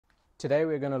Today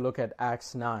we're going to look at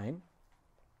Acts 9.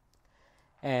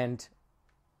 And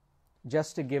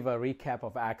just to give a recap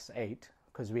of Acts 8,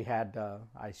 because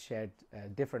I shared a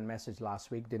different message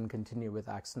last week, didn't continue with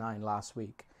Acts 9 last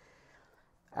week.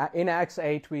 In Acts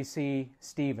 8 we see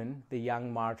Stephen, the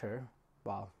young martyr,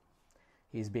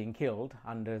 he's being killed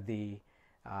under the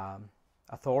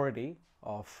authority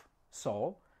of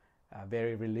Saul, a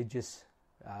very religious,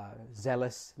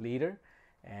 zealous leader,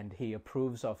 and he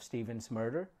approves of Stephen's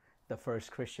murder, the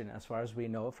first Christian, as far as we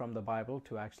know from the Bible,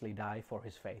 to actually die for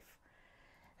his faith.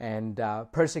 And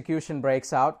persecution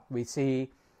breaks out. We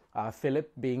see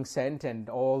Philip being sent, and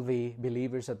all the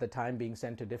believers at the time being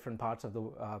sent to different parts of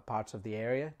the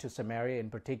area, to Samaria in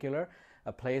particular,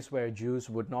 a place where Jews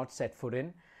would not set foot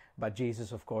in. But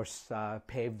Jesus, of course,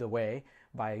 paved the way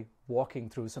by walking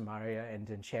through Samaria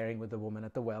and sharing with the woman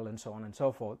at the well and so on and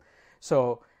so forth.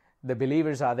 So the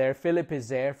believers are there. Philip is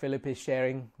there. Philip is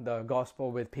sharing the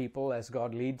gospel with people as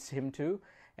God leads him to.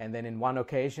 And then in one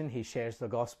occasion, he shares the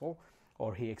gospel,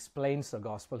 or he explains the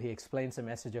gospel. He explains the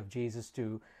message of Jesus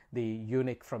to the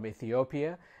eunuch from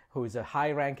Ethiopia, who is a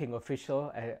high-ranking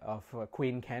official of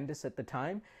Queen Candace at the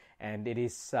time. And it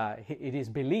is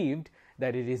believed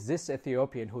that it is this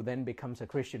Ethiopian who then becomes a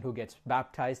Christian, who gets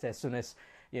baptized as soon as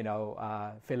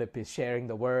Philip is sharing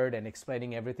the word and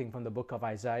explaining everything from the book of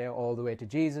Isaiah all the way to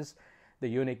Jesus. The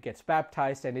eunuch gets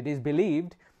baptized, and it is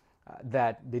believed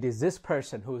that it is this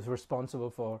person who is responsible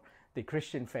for the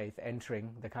Christian faith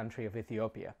entering the country of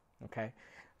Ethiopia. Okay,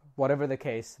 whatever the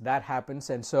case, that happens,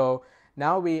 and so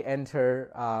now we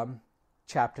enter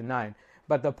chapter 9.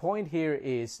 But the point here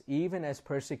is, even as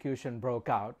persecution broke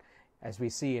out, as we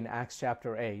see in Acts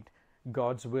chapter 8,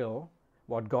 God's will,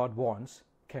 what God wants,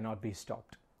 cannot be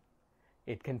stopped.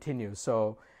 It continues.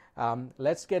 So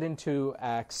let's get into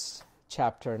Acts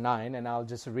chapter 9, and I'll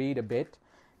just read a bit,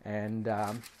 and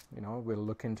we'll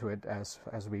look into it as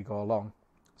we go along.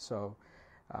 So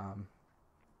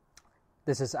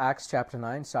this is Acts chapter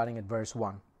 9, starting at verse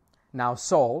 1. Now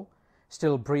Saul,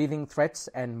 still breathing threats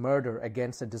and murder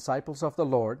against the disciples of the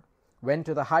Lord, went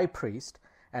to the high priest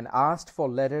and asked for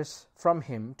letters from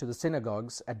him to the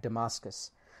synagogues at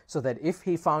Damascus, so that if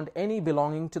he found any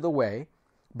belonging to the way,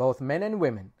 both men and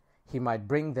women, he might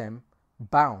bring them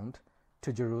bound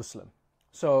to Jerusalem.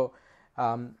 So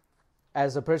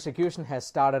as the persecution has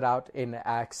started out in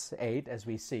Acts 8, as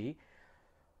we see,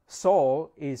 Saul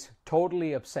is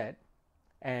totally upset,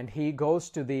 and he goes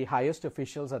to the highest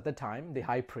officials at the time, the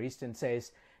high priest, and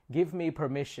says, give me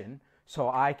permission so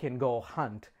I can go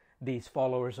hunt these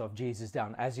followers of Jesus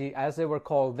down. As they were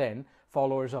called then,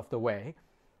 followers of the way,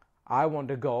 I want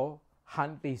to go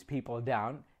hunt these people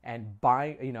down and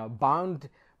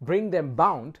bring them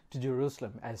bound to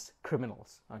Jerusalem as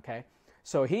criminals. Okay,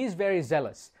 so he's very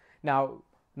zealous. Now,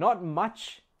 not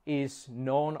much is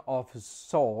known of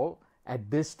Saul at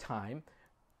this time.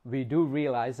 We do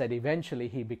realize that eventually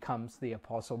he becomes the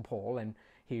Apostle Paul, and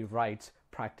he writes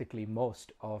practically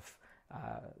most of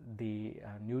the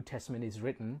New Testament is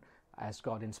written as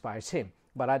God inspires him.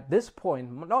 But at this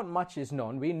point, not much is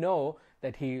known. We know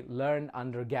that he learned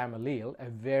under Gamaliel, a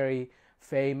very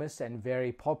famous and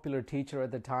very popular teacher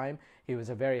at the time. He was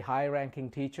a very high-ranking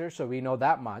teacher, so we know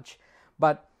that much.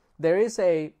 But there is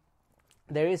a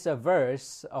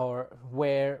verse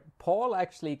where Paul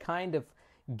actually kind of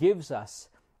gives us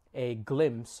a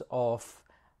glimpse of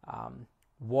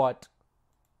what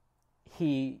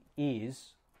he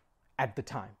is at the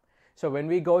time. So when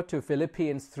we go to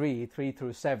Philippians 3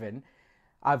 through 7,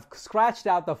 I've scratched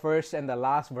out the first and the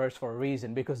last verse for a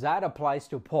reason, because that applies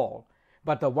to Paul,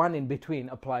 but the one in between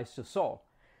applies to Saul.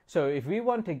 So if we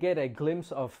want to get a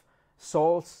glimpse of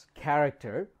Saul's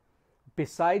character,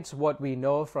 besides what we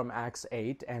know from Acts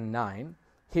 8 and 9,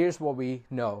 here's what we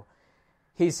know.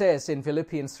 He says in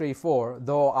Philippians 3:4,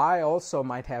 though I also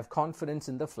might have confidence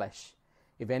in the flesh.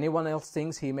 If anyone else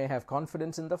thinks he may have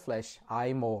confidence in the flesh,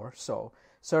 I more so.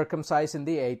 Circumcised in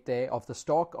the 8th day, of the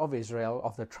stock of Israel,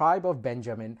 of the tribe of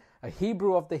Benjamin, a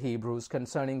Hebrew of the Hebrews,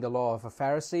 concerning the law a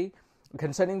Pharisee,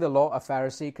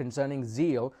 concerning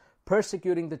zeal,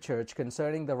 persecuting the church,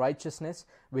 concerning the righteousness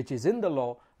which is in the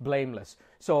law, blameless.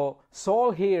 So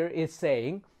Saul here is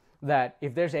saying that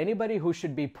if there's anybody who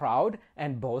should be proud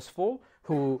and boastful,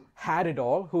 who had it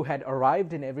all, who had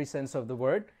arrived in every sense of the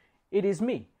word, it is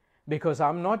me. Because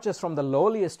I'm not just from the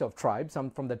lowliest of tribes, I'm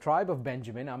from the tribe of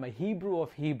Benjamin, I'm a Hebrew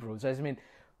of Hebrews,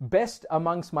 best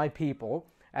amongst my people.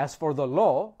 As for the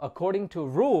law, according to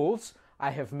rules, I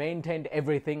have maintained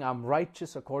everything. I'm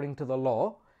righteous according to the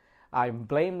law. I'm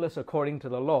blameless according to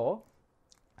the law.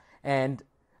 And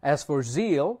as for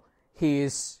zeal, he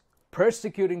is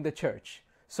persecuting the church.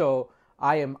 So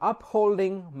I am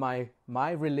upholding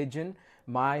my religion,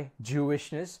 my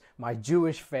Jewishness, my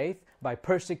Jewish faith by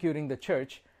persecuting the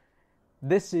church.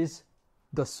 This is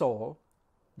the Saul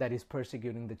that is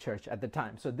persecuting the church at the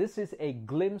time. So this is a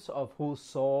glimpse of who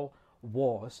Saul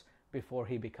was before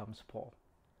he becomes Paul.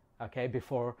 Okay,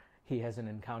 before he has an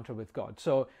encounter with God.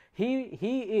 So he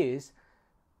is,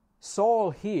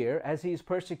 Saul here, as he's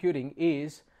persecuting,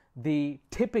 is the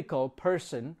typical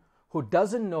person who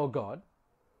doesn't know God,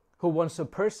 who wants to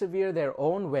persevere their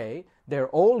own way,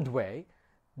 their old way,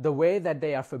 the way that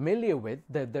they are familiar with,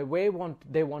 the way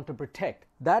they want to protect.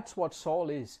 That's what Saul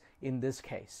is in this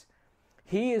case.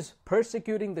 He is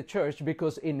persecuting the church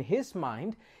because in his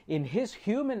mind, in his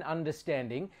human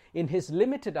understanding, in his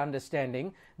limited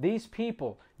understanding, these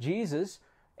people, Jesus,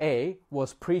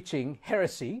 was preaching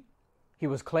heresy. He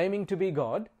was claiming to be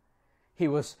God. He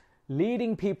was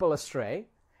leading people astray.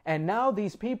 And now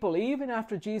these people, even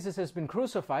after Jesus has been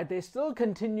crucified, they still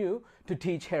continue to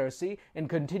teach heresy and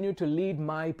continue to lead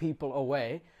my people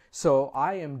away. So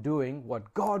I am doing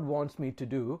what God wants me to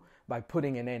do by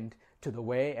putting an end to the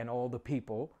way and all the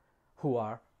people who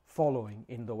are following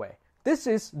in the way. This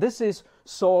is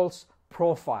Saul's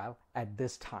profile at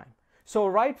this time. So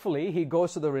rightfully, he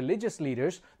goes to the religious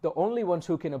leaders, the only ones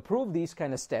who can approve these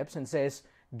kind of steps, and says,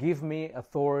 give me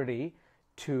authority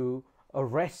to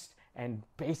arrest and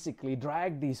basically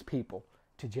drag these people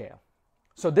to jail.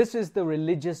 So this is the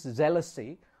religious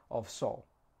zealousy of Saul.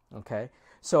 Okay?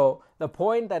 So the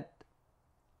point that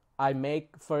I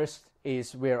make first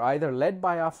is we're either led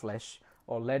by our flesh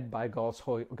or led by God's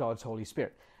Holy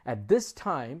Spirit. At this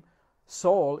time,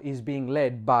 Saul is being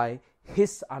led by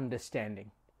his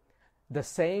understanding. The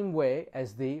same way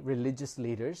as the religious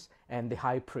leaders and the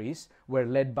high priests were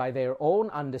led by their own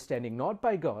understanding, not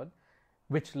by God,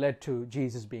 which led to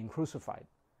Jesus being crucified.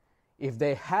 If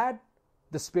they had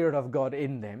the Spirit of God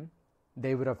in them,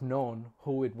 they would have known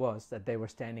who it was that they were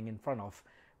standing in front of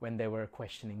when they were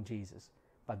questioning Jesus.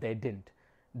 But they didn't.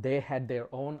 They had their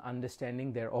own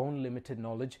understanding, their own limited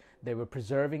knowledge. They were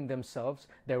preserving themselves.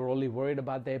 They were only worried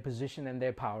about their position and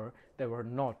their power. They were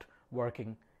not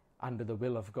working under the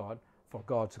will of God for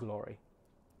God's glory.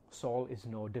 Saul is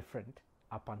no different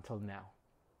up until now.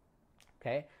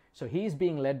 Okay? So he's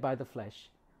being led by the flesh,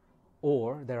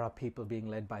 or there are people being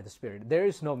led by the Spirit. There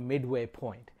is no midway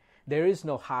point. There is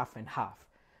no half and half.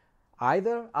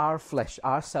 Either our flesh,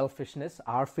 our selfishness,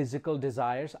 our physical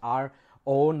desires, our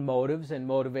own motives and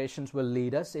motivations will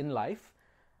lead us in life,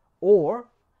 or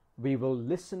we will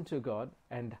listen to God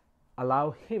and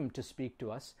allow Him to speak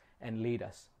to us and lead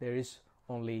us. There is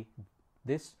only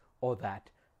this or that,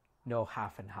 no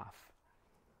half and half.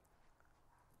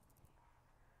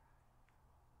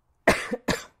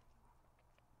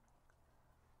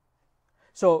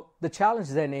 So the challenge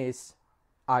then is,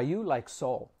 are you like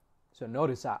Saul? So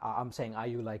notice I'm saying, are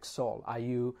you like Saul? Are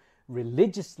you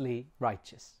religiously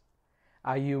righteous?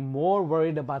 Are you more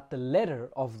worried about the letter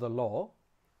of the law?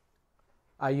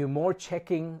 Are you more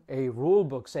checking a rule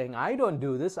book saying, I don't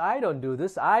do this, I don't do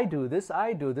this, I do this,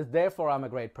 I do this, therefore I'm a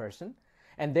great person,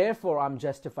 and therefore I'm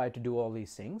justified to do all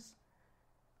these things,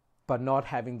 but not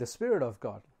having the Spirit of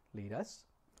God lead us?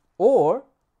 Or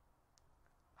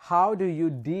how do you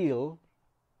deal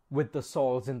with the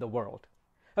Sauls in the world?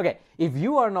 Okay, if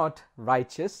you are not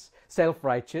righteous,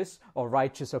 self-righteous, or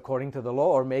righteous according to the law,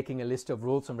 or making a list of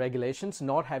rules and regulations,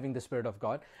 not having the Spirit of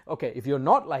God, okay, if you're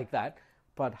not like that,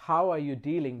 but how are you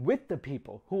dealing with the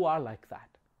people who are like that?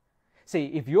 See,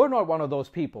 if you're not one of those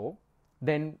people,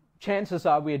 then chances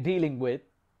are we're dealing with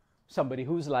somebody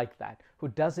who's like that, who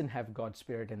doesn't have God's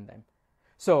Spirit in them.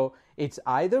 So it's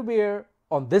either we're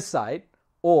on this side,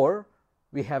 or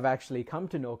we have actually come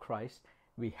to know Christ,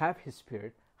 we have His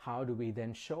Spirit. How do we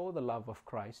then show the love of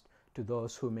Christ to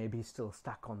those who may be still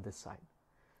stuck on this side,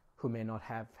 who may not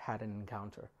have had an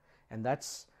encounter?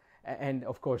 And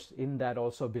of course, in that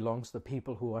also belongs the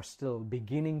people who are still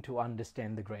beginning to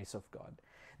understand the grace of God.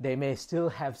 They may still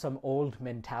have some old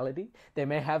mentality. They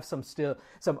may have some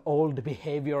old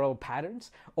behavioral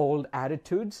patterns, old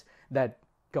attitudes that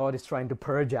God is trying to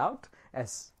purge out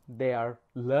as they are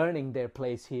learning their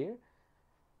place here.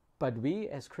 But we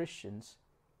as Christians,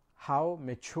 how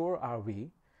mature are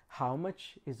we? How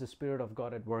much is the Spirit of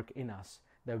God at work in us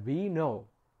that we know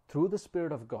through the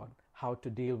Spirit of God how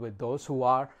to deal with those who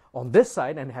are on this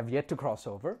side and have yet to cross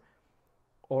over,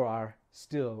 or are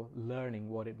still learning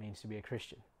what it means to be a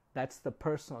Christian? That's the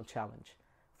personal challenge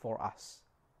for us.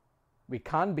 We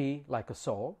can't be like a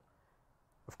Saul.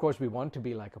 Of course, we want to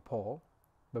be like a Paul,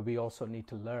 but we also need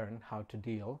to learn how to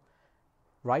deal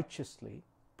righteously,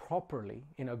 properly,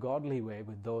 in a godly way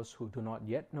with those who do not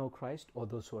yet know Christ, or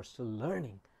those who are still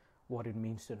learning what it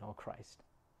means to know Christ.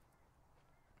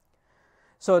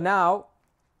 So now,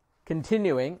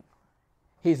 continuing,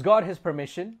 he's got his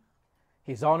permission.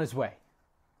 He's on his way.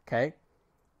 Okay?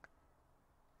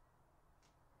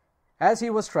 As he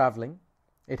was traveling,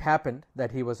 it happened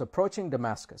that he was approaching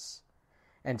Damascus,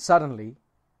 and suddenly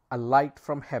a light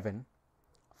from heaven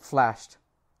flashed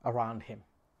around him.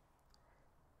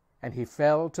 And he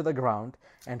fell to the ground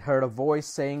and heard a voice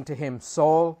saying to him,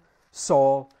 Saul,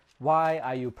 Saul, why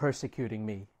are you persecuting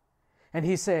me? And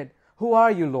he said, Who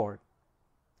are you, Lord?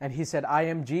 And he said, I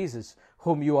am Jesus,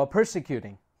 whom you are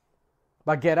persecuting.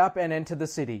 But get up and enter the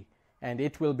city, and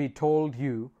it will be told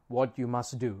you what you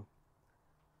must do.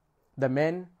 The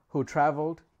men who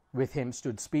traveled with him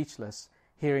stood speechless,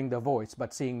 hearing the voice,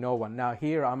 but seeing no one. Now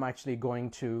here I'm actually going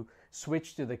to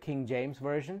switch to the King James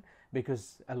Version,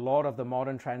 because a lot of the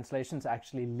modern translations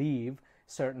actually leave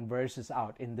certain verses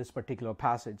out in this particular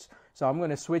passage. So I'm going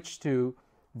to switch to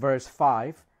verse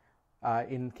 5.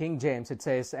 In King James it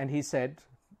says, And he said,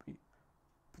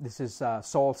 this is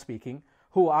Saul speaking,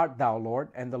 Who art thou, Lord?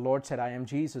 And the Lord said, I am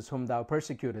Jesus, whom thou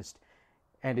persecutest.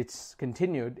 And it's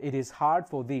continued, It is hard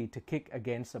for thee to kick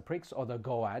against the pricks, or the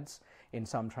goads in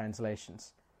some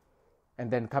translations. And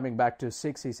then coming back to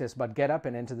 6, he says, But get up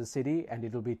and enter the city, and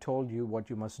it will be told you what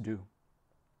you must do.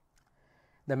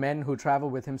 The men who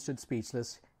traveled with him stood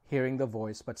speechless, hearing the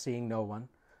voice, but seeing no one.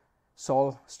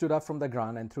 Saul stood up from the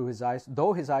ground, and through his eyes,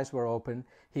 though his eyes were open,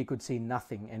 he could see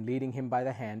nothing. And leading him by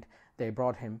the hand, they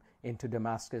brought him into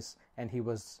Damascus, and he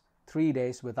was 3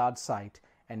 days without sight,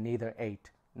 and neither ate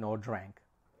nor drank.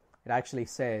 It actually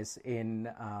says in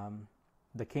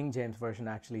the King James Version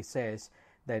actually says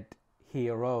that he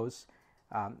arose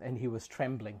and he was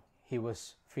trembling. He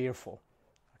was fearful.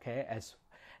 Okay, as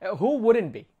who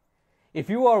wouldn't be? If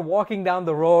you are walking down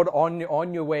the road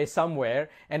on your way somewhere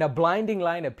and a blinding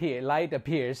light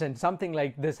appears and something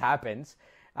like this happens,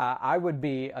 I would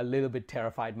be a little bit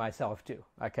terrified myself too.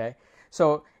 Okay,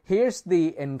 so here's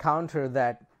the encounter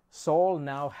that Saul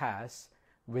now has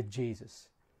with Jesus.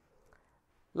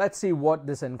 Let's see what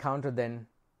this encounter then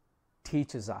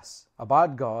teaches us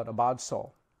about God, about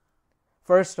Saul.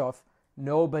 First off,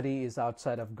 nobody is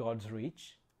outside of God's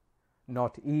reach,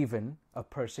 not even a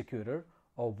persecutor,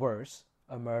 or worse,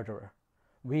 a murderer.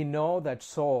 We know that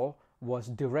Saul was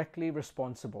directly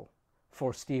responsible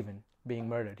for Stephen being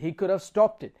murdered. He could have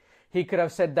stopped it. He could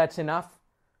have said, that's enough.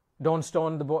 Don't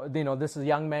stone the boy, this is a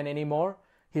young man anymore.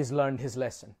 He's learned his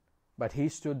lesson. But he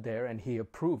stood there and he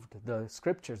approved. The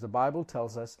scriptures, the Bible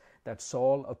tells us that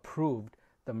Saul approved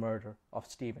the murder of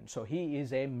Stephen. So he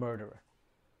is a murderer.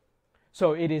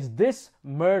 So it is this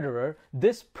murderer,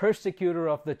 this persecutor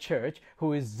of the church,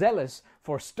 who is zealous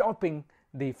for stopping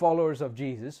the followers of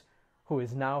Jesus, who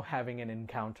is now having an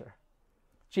encounter.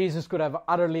 Jesus could have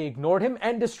utterly ignored him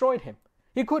and destroyed him.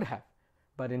 He could have.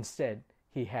 But instead,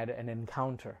 he had an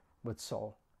encounter with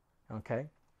Saul. Okay?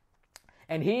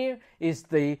 And here is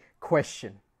the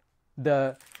question.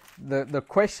 The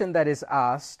question that is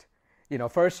asked,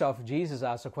 first off, Jesus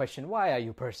asks a question, why are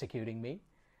you persecuting me?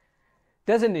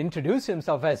 Doesn't introduce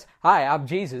himself as, hi, I'm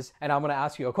Jesus, and I'm going to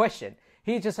ask you a question.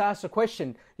 He just asks a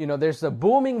question. There's a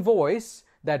booming voice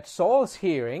that Saul's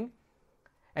hearing,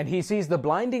 and he sees the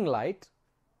blinding light,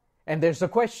 and there's a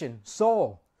question,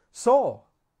 Saul, Saul,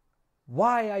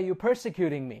 why are you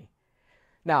persecuting me?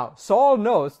 Now, Saul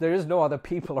knows there is no other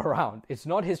people around. It's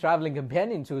not his traveling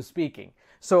companions who is speaking.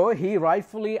 So he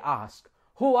rightfully asks,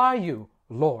 who are you,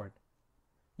 Lord?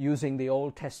 Using the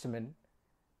Old Testament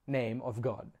name of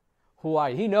God. Who are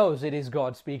you? He knows it is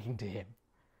God speaking to him.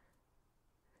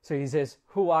 So he says,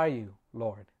 who are you,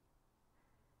 Lord?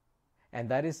 And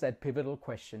that is that pivotal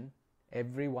question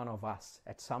every one of us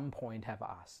at some point have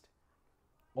asked,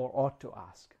 or ought to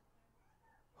ask.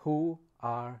 Who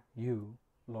are you,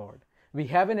 Lord? We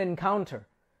have an encounter.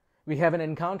 We have an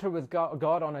encounter with God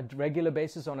on a regular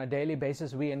basis, on a daily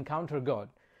basis. We encounter God.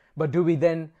 But do we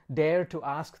then dare to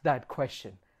ask that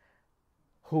question?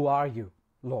 Who are you,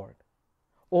 Lord?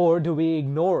 Or do we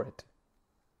ignore it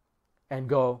and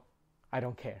go, I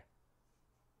don't care.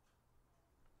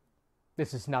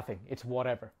 This is nothing. It's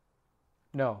whatever.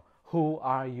 No. Who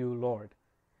are you, Lord?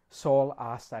 Saul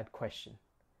asked that question,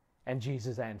 and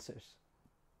Jesus answers.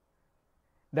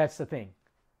 That's the thing.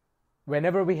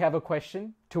 Whenever we have a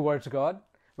question towards God,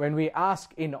 when we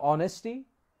ask in honesty,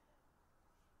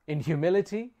 in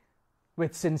humility,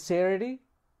 with sincerity,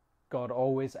 God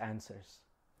always answers.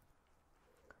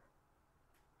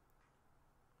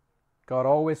 God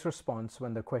always responds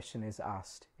when the question is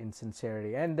asked in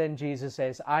sincerity. And then Jesus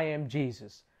says, I am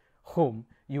Jesus, whom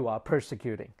you are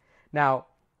persecuting. Now,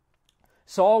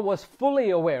 Saul was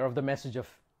fully aware of the message of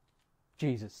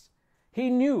Jesus. He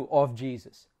knew of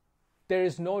Jesus. There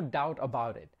is no doubt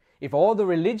about it. If all the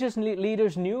religious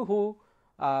leaders knew who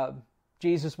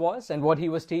Jesus was and what he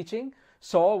was teaching,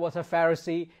 Saul was a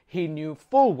Pharisee. He knew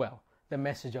full well the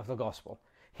message of the gospel.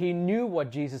 He knew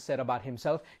what Jesus said about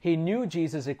himself. He knew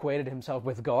Jesus equated himself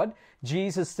with God.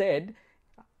 Jesus said,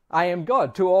 I am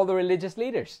God, to all the religious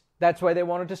leaders. That's why they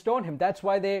wanted to stone him. That's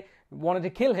why they wanted to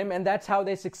kill him. And that's how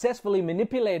they successfully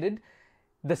manipulated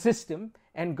the system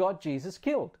and got Jesus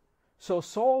killed. So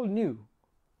Saul knew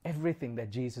everything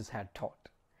that Jesus had taught.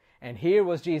 And here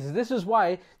was Jesus. This is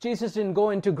why Jesus didn't go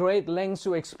into great lengths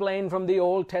to explain from the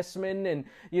Old Testament and,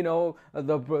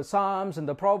 the Psalms and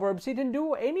the Proverbs. He didn't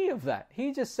do any of that.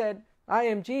 He just said, I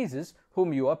am Jesus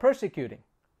whom you are persecuting.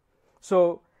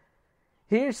 So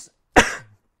here's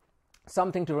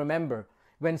something to remember.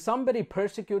 When somebody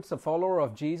persecutes a follower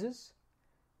of Jesus,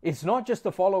 it's not just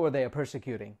the follower they are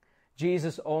persecuting.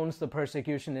 Jesus owns the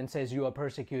persecution and says, you are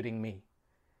persecuting me.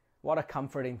 What a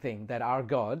comforting thing that our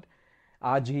God,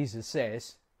 our Jesus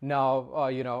says, no,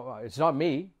 it's not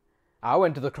me. I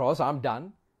went to the cross. I'm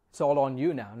done. It's all on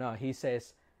you now. No, he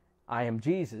says, I am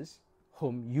Jesus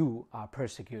whom you are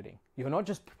persecuting. You're not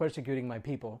just persecuting my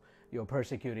people. You're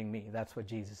persecuting me. That's what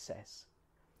Jesus says.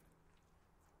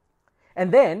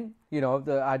 And then,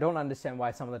 I don't understand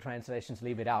why some of the translations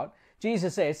leave it out.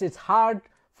 Jesus says it's hard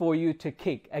for you to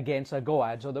kick against the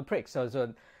goads or the pricks. So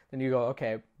then you go,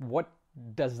 okay, what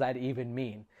does that even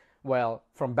mean? Well,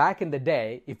 from back in the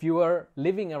day, if you were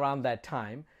living around that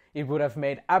time, it would have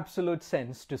made absolute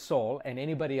sense to Saul and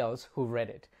anybody else who read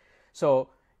it. So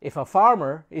if a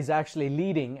farmer is actually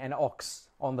leading an ox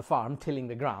on the farm, tilling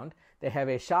the ground, they have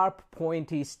a sharp,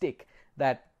 pointy stick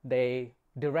that they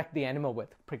direct the animal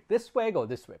with. Prick this way, go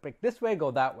this way. Prick this way,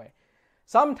 go that way.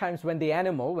 Sometimes when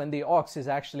the ox is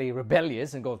actually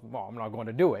rebellious and goes, well, I'm not going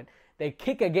to do it, they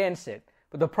kick against it.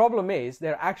 But the problem is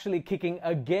they're actually kicking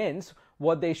against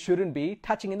what they shouldn't be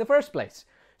touching in the first place.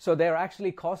 So they're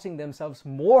actually causing themselves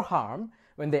more harm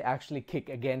when they actually kick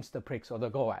against the pricks or the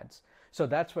goads. So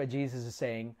that's why Jesus is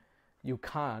saying you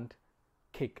can't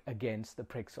kick against the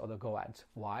pricks or the goads.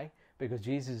 Why? Because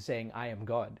Jesus is saying, I am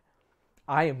God.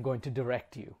 I am going to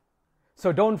direct you.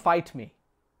 So don't fight me.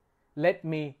 Let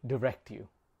me direct you.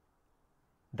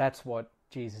 That's what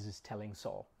Jesus is telling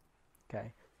Saul.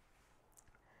 Okay?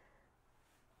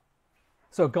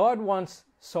 So God wants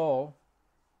Saul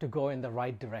to go in the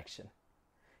right direction.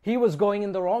 He was going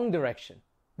in the wrong direction.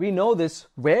 We know this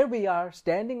where we are,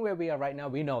 standing where we are right now,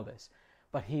 we know this.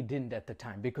 But he didn't at the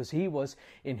time because he was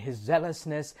in his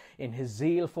zealousness, in his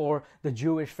zeal for the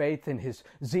Jewish faith, in his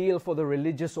zeal for the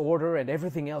religious order and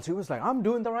everything else. He was like, I'm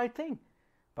doing the right thing.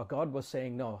 But God was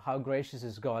saying, no, how gracious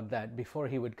is God that before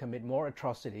he would commit more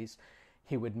atrocities,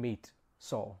 he would meet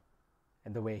Saul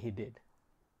and the way he did.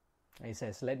 And he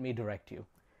says, let me direct you.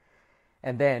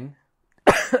 And then,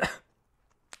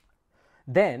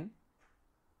 then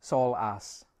Saul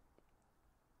asks,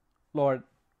 Lord,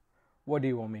 what do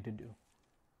you want me to do?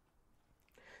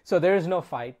 So there is no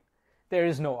fight. There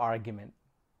is no argument.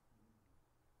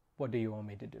 What do you want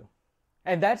me to do?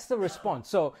 And that's the response.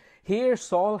 So here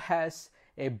Saul has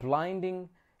a blinding,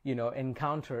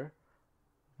 encounter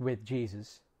with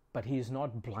Jesus, but he is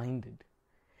not blinded.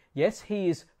 Yes, he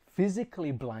is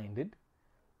physically blinded,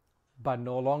 but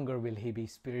no longer will he be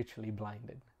spiritually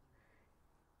blinded.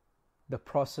 The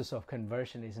process of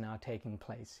conversion is now taking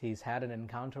place. He's had an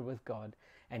encounter with God,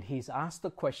 and he's asked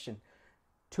the question,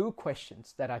 two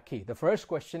questions that are key. The first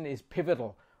question is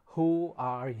pivotal. Who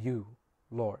are you,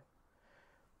 Lord?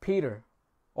 Peter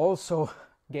also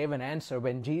gave an answer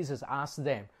when Jesus asked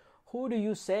them, who do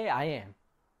you say I am?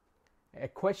 A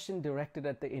question directed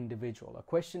at the individual, a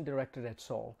question directed at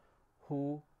Saul.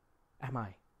 Who am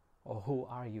I? Or who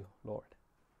are you, Lord?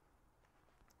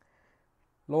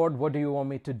 Lord, what do you want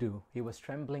me to do? He was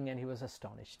trembling and he was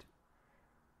astonished.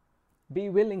 Be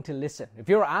willing to listen. If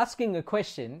you're asking a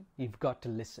question, you've got to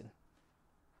listen.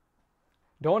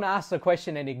 Don't ask the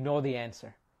question and ignore the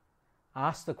answer.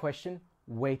 Ask the question,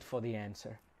 wait for the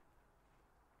answer.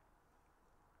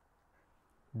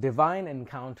 Divine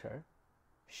encounter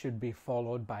should be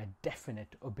followed by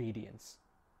definite obedience.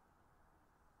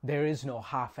 There is no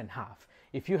half and half.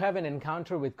 If you have an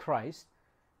encounter with Christ,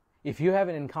 if you have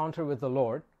an encounter with the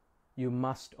Lord, you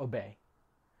must obey.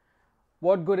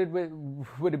 What good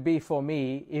would it be for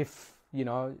me if,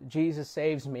 Jesus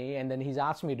saves me and then he's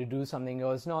asked me to do something,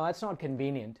 goes, no, that's not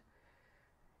convenient.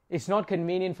 It's not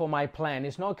convenient for my plan.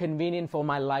 It's not convenient for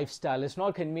my lifestyle. It's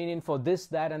not convenient for this,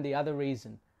 that, and the other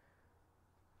reason.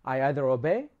 I either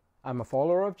obey, I'm a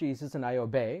follower of Jesus and I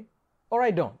obey, or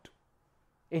I don't.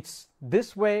 It's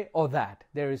this way or that.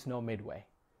 There is no midway.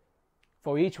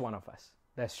 For each one of us,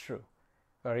 that's true.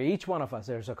 For each one of us,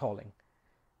 there's a calling.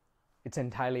 It's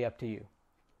entirely up to you.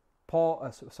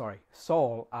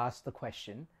 Saul asked the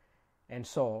question, and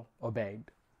Saul obeyed.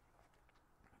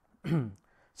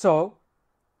 So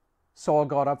Saul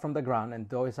got up from the ground, and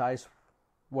though his eyes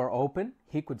were open,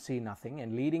 he could see nothing,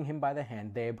 and leading him by the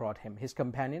hand, they brought him. His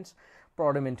companions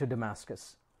brought him into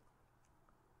Damascus.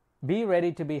 Be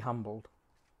ready to be humbled.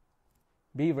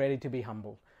 Be ready to be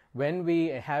humbled. When we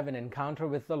have an encounter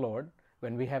with the Lord,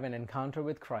 when we have an encounter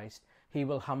with Christ, He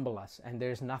will humble us, and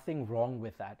there's nothing wrong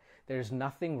with that. There's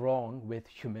nothing wrong with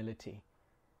humility.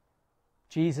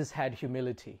 Jesus had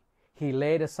humility. He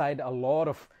laid aside a lot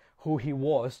of who He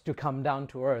was to come down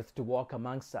to earth, to walk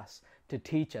amongst us, to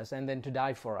teach us, and then to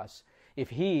die for us. If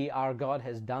He, our God,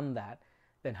 has done that,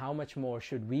 then how much more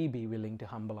should we be willing to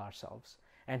humble ourselves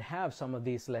and have some of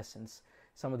these lessons,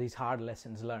 some of these hard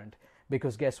lessons learned?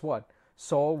 Because guess what?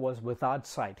 Saul was without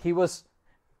sight.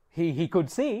 He could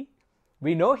see.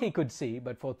 We know he could see,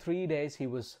 but for 3 days he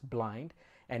was blind,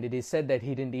 and it is said that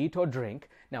he didn't eat or drink.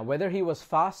 Now, whether he was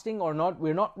fasting or not,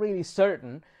 we're not really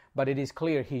certain, but it is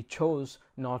clear he chose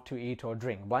not to eat or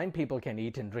drink. Blind people can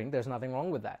eat and drink. There's nothing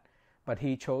wrong with that. But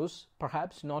he chose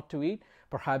perhaps not to eat.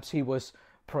 Perhaps he was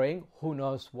praying. Who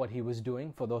knows what he was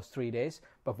doing for those 3 days?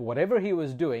 But for whatever he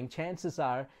was doing, chances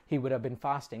are he would have been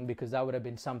fasting, because that would have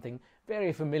been something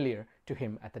very familiar to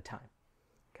him at the time.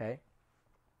 Okay?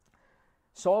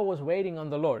 Saul was waiting on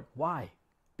the Lord. Why?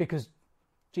 Because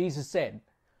Jesus said,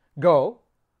 "Go,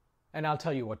 and I'll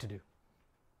tell you what to do."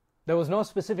 There was no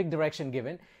specific direction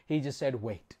given. He just said,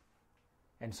 "Wait."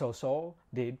 And so Saul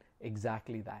did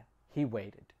exactly that. He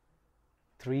waited.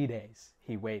 3 days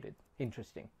he waited.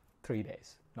 Interesting. 3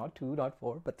 days. Not 2, not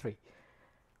 4, but 3.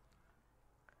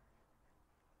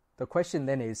 The question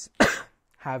then is,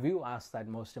 have you asked that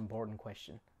most important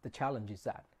question? The challenge is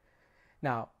that.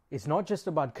 Now, it's not just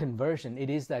about conversion. It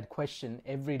is that question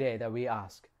every day that we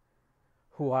ask.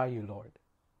 Who are you, Lord?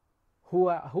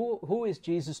 Who is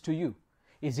Jesus to you?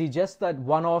 Is He just that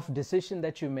one-off decision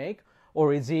that you make?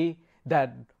 Or is He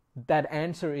that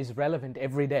answer is relevant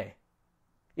every day?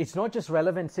 It's not just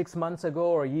relevant 6 months ago,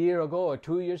 or a year ago, or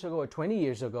 2 years ago, or 20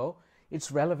 years ago.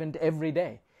 It's relevant every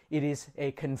day. It is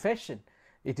a confession.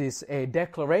 It is a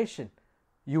declaration.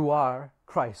 You are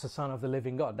Christ, the Son of the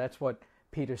living God. That's what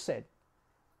Peter said.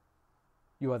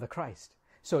 You are the Christ.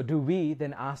 So do we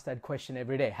then ask that question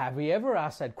every day? Have we ever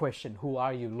asked that question? Who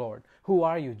are you, Lord? Who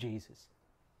are you, Jesus?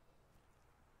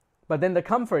 But then the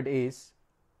comfort is,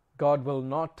 God will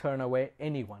not turn away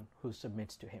anyone who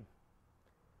submits to Him.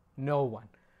 No one.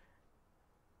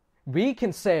 We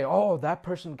can say, "Oh, that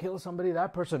person killed somebody,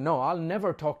 that person. No, I'll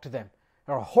never talk to them.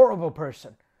 They're a horrible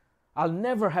person. I'll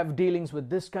never have dealings with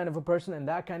this kind of a person and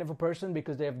that kind of a person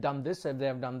because they have done this and they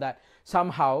have done that."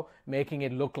 Somehow making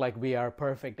it look like we are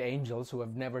perfect angels who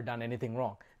have never done anything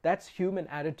wrong. That's human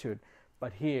attitude.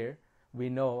 But here we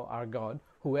know our God,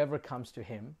 whoever comes to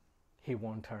Him, He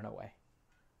won't turn away.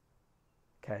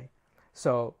 Okay?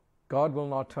 So God will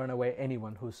not turn away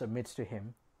anyone who submits to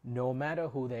Him, no matter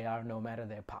who they are, no matter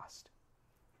their past.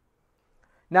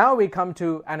 Now we come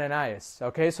to Ananias.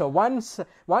 Okay, so one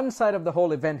side of the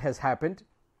whole event has happened.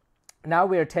 Now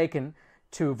we are taken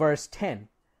to verse 10.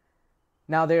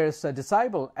 Now there is a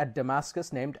disciple at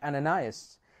Damascus named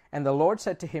Ananias, and the Lord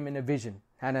said to him in a vision,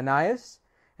 "Ananias?"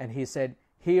 And he said,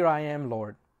 "Here I am,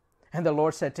 Lord." And the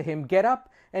Lord said to him, "Get up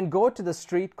and go to the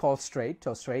street called Straight,"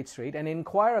 or Straight Street, "and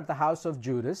inquire at the house of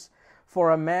Judas for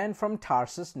a man from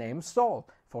Tarsus named Saul,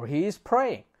 for he is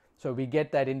praying." So we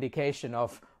get that indication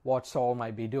of what Saul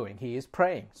might be doing. He is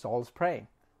praying. Saul's praying.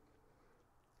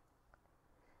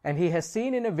 "And he has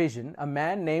seen in a vision a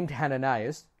man named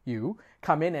Ananias, you,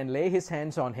 come in and lay his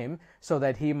hands on him so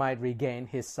that he might regain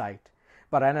his sight.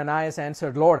 But Ananias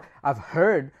answered, Lord, I've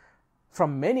heard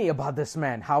from many about this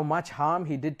man, how much harm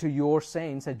he did to your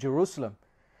saints at Jerusalem.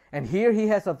 And here he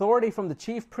has authority from the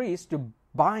chief priest to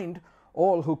bind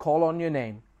all who call on your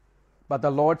name. But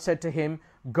the Lord said to him,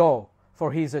 Go,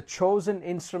 for he is a chosen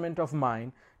instrument of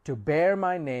mine to bear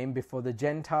my name before the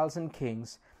Gentiles and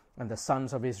kings and the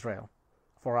sons of Israel.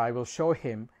 For I will show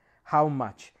him how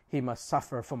much he must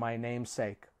suffer for my name's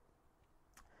sake.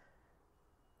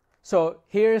 So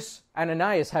here's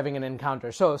Ananias having an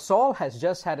encounter. So Saul has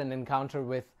just had an encounter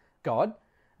with God,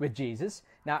 with Jesus.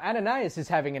 Now Ananias is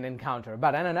having an encounter,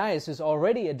 but Ananias is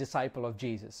already a disciple of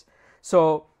Jesus.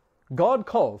 So God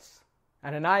calls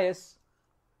Ananias,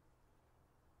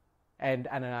 and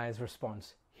Ananias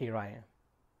responds, Here I am.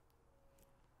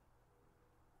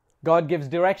 God gives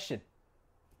direction.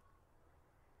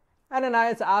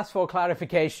 Ananias asks for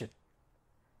clarification.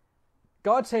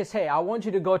 God says, hey, I want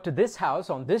you to go to this house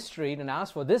on this street and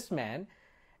ask for this man,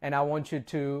 and I want you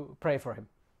to pray for him.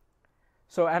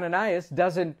 So Ananias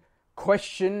doesn't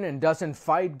question and doesn't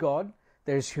fight God.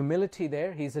 There's humility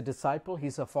there. He's a disciple.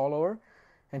 He's a follower.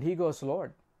 And he goes,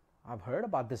 Lord, I've heard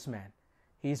about this man.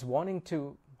 He's wanting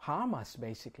to harm us,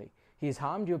 basically. He's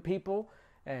harmed your people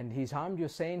and he's harmed your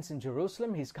saints in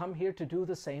Jerusalem. He's come here to do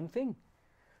the same thing.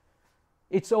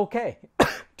 It's okay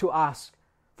to ask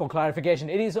for clarification.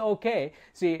 It is okay.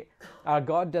 See, our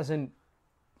God doesn't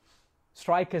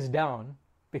strike us down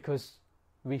because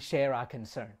we share our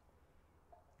concern.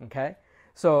 Okay?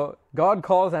 So God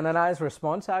calls Ananias'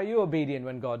 response. Are you obedient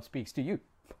when God speaks to you?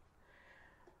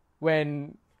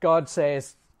 When God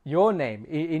says your name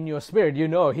in your spirit, you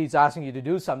know He's asking you to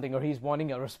do something or He's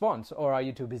wanting a response. Or are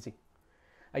you too busy?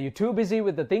 Are you too busy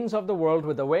with the things of the world,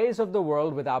 with the ways of the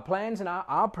world, with our plans and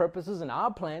our purposes and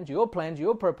our plans, your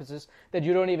purposes, that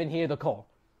you don't even hear the call,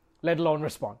 let alone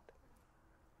respond?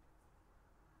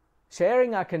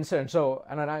 Sharing our concern. So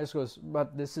Ananias goes,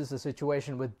 but this is the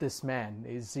situation with this man.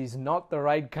 He's not the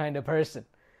right kind of person.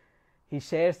 He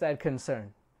shares that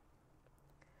concern.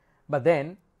 But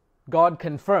then God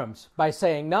confirms by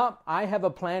saying, no, I have a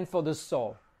plan for this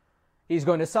Saul. He's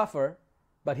going to suffer,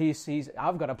 but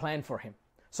I've got a plan for him.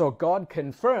 So God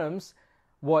confirms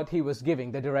what he was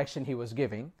giving, the direction he was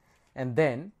giving, and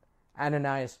then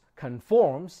Ananias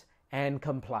conforms and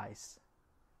complies.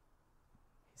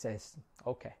 He says,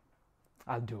 okay,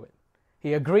 I'll do it.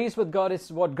 He agrees with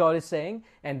what God is saying,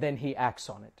 and then he acts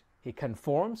on it. He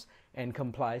conforms and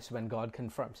complies when God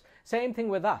confirms. Same thing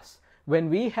with us. When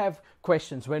we have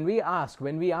questions, when we ask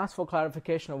for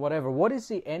clarification or whatever, what is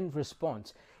the end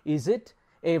response? Is it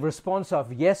a response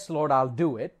of, yes, Lord, I'll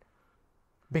do it,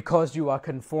 because you are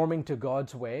conforming to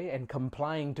God's way and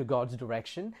complying to God's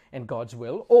direction and God's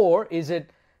will? Or is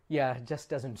it, it just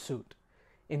doesn't suit.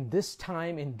 In this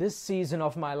time, in this season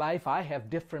of my life, I have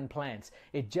different plans.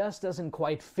 It just doesn't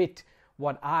quite fit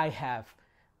what I have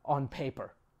on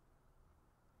paper.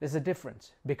 There's a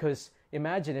difference, because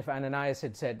imagine if Ananias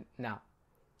had said, no,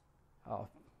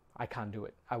 I can't do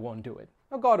it. I won't do it.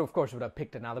 Now, God, of course, would have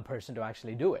picked another person to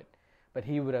actually do it, but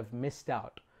he would have missed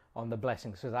out on the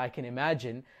blessings. Because I can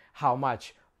imagine how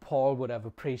much Paul would have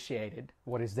appreciated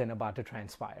what is then about to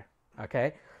transpire.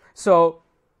 Okay? So,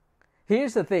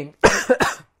 here's the thing.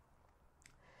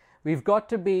 We've got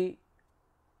to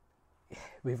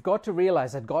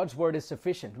realize that God's word is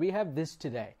sufficient. We have this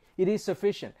today. It is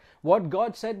sufficient. What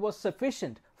God said was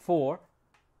sufficient for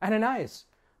Ananias.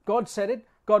 God said it,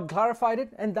 God clarified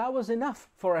it, and that was enough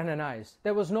for Ananias.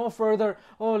 There was no further,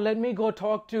 let me go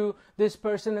talk to this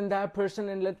person and that person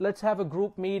and let's have a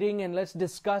group meeting and let's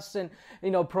discuss and,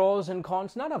 pros and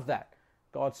cons. None of that.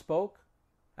 God spoke.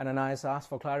 Ananias asked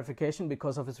for clarification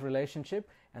because of his relationship,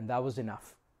 and that was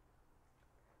enough.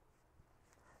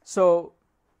 So,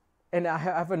 and I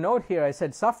have a note here. I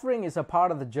said, suffering is a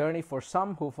part of the journey for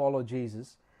some who follow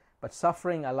Jesus, but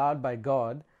suffering allowed by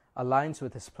God aligns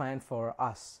with his plan for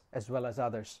us as well as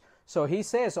others. So he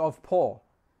says of Paul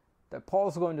that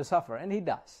Paul's going to suffer, and he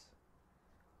does.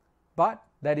 But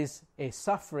that is a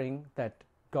suffering that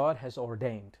God has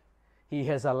ordained. He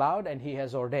has allowed and he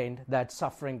has ordained that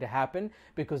suffering to happen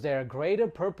because there are greater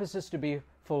purposes to be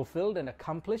fulfilled and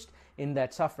accomplished in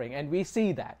that suffering. And we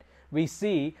see that. We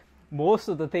see most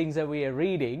of the things that we are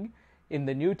reading in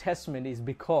the New Testament is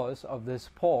because of this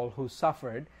Paul who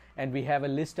suffered, and we have a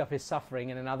list of his suffering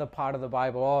in another part of the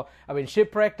Bible. I've been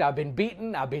shipwrecked, I've been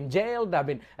beaten, I've been jailed, I've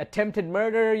been attempted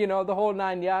murder, the whole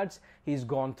 9 yards. He's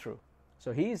gone through.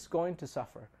 So he's going to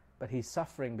suffer, but he's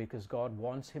suffering because God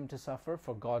wants him to suffer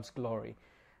for God's glory.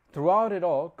 Throughout it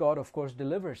all, God, of course,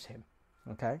 delivers him.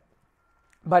 Okay?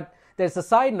 But there's a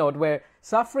side note where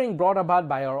suffering brought about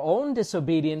by our own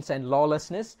disobedience and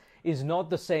lawlessness is not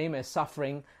the same as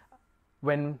suffering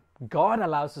when God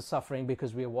allows the suffering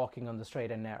because we are walking on the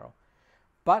straight and narrow.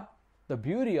 But the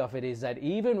beauty of it is that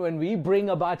even when we bring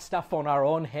about stuff on our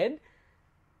own head,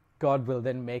 God will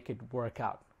then make it work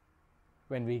out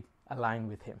when we align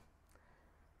with him.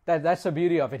 That's the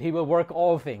beauty of it. He will work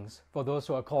all things for those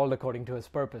who are called according to his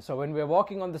purpose. So when we're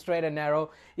walking on the straight and narrow,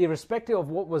 irrespective of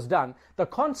what was done, the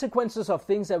consequences of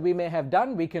things that we may have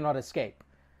done, we cannot escape.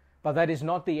 But that is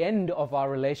not the end of our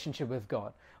relationship with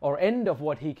God or end of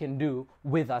what he can do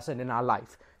with us and in our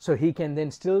life. So he can then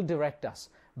still direct us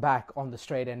back on the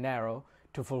straight and narrow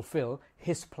to fulfill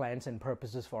his plans and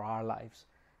purposes for our lives.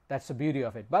 That's the beauty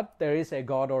of it. But there is a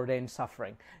God-ordained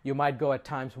suffering. You might go at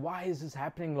times, why is this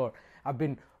happening, Lord? I've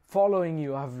been following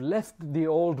you. I've left the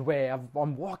old way.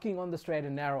 I'm walking on the straight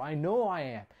and narrow. I know I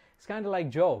am. It's kind of like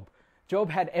Job. Job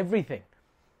had everything.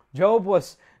 Job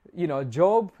was,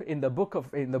 Job, in the book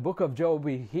of Job,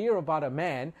 we hear about a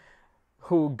man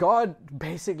who God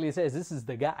basically says, this is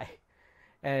the guy.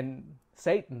 And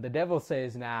Satan, the devil,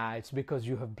 says, nah, it's because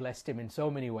you have blessed him in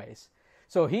so many ways.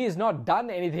 So he has not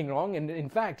done anything wrong, and in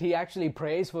fact, he actually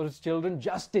prays for his children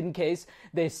just in case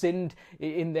they sinned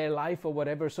in their life or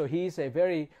whatever. So he's a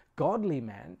very godly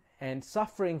man, and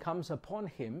suffering comes upon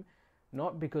him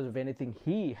not because of anything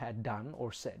he had done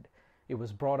or said. It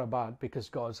was brought about because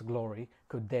God's glory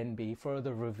could then be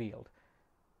further revealed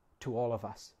to all of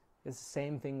us. It's the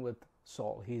same thing with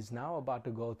Saul. He's now about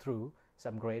to go through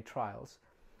some great trials.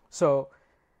 So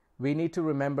we need to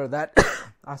remember that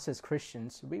us as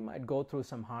Christians, we might go through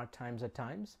some hard times at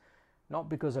times, not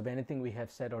because of anything we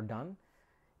have said or done.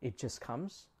 It just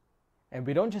comes. And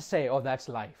we don't just say, oh, that's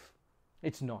life.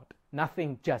 It's not.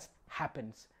 Nothing just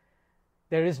happens.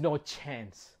 There is no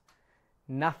chance.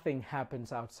 Nothing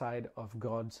happens outside of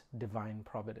God's divine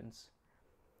providence.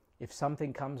 If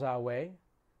something comes our way,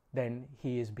 then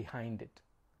He is behind it.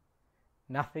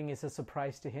 Nothing is a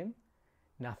surprise to Him.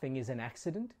 Nothing is an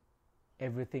accident.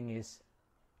 Everything is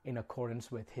in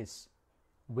accordance with His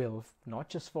will, not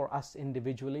just for us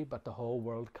individually, but the whole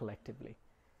world collectively.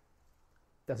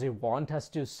 Does He want us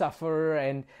to suffer,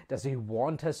 and does He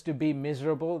want us to be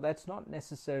miserable? That's not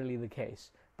necessarily the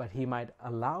case, but He might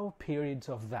allow periods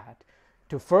of that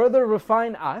to further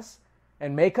refine us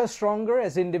and make us stronger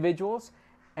as individuals,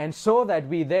 and so that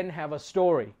we then have a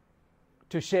story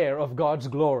to share of God's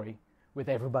glory with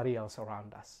everybody else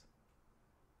around us.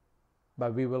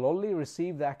 But we will only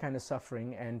receive that kind of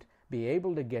suffering and be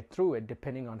able to get through it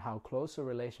depending on how close a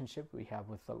relationship we have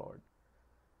with the Lord.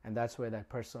 And that's where that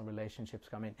personal relationships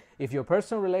come in. If your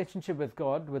personal relationship with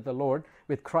God, with the Lord,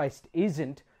 with Christ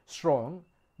isn't strong,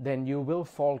 then you will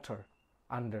falter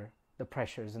under the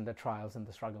pressures and the trials and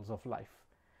the struggles of life.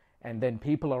 And then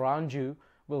people around you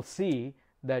will see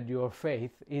that your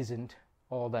faith isn't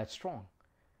all that strong,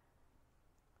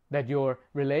 that your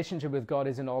relationship with God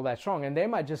isn't all that strong. And they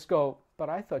might just go, but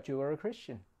I thought you were a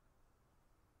Christian.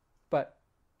 But,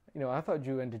 I thought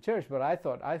you went to church, but I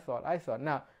thought.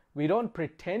 Now, we don't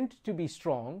pretend to be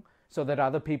strong so that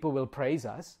other people will praise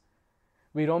us.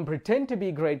 We don't pretend to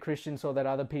be great Christians so that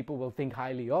other people will think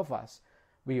highly of us.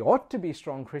 We ought to be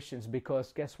strong Christians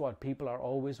because, guess what? People are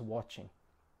always watching.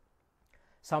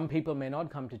 Some people may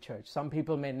not come to church. Some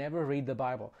people may never read the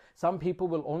Bible. Some people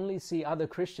will only see other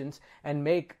Christians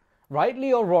and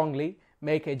rightly or wrongly,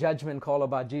 make a judgment call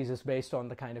about Jesus based on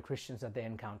the kind of Christians that they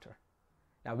encounter.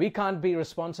 Now, we can't be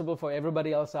responsible for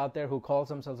everybody else out there who calls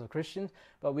themselves a Christian,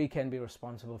 but we can be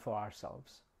responsible for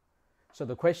ourselves. So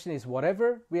the question is,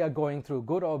 whatever we are going through,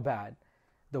 good or bad,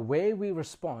 the way we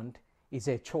respond is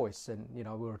a choice. And, we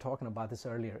were talking about this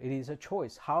earlier. It is a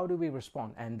choice. How do we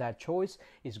respond? And that choice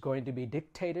is going to be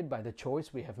dictated by the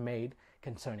choice we have made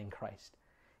concerning Christ.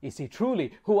 You see,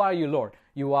 truly, who are you, Lord?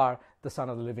 You are the Son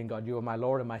of the living God. You are my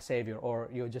Lord and my Savior, or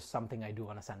you're just something I do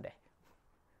on a Sunday.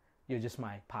 You're just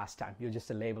my pastime. You're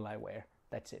just a label I wear.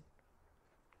 That's it.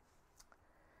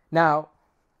 Now,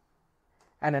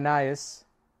 Ananias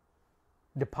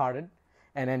departed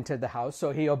and entered the house.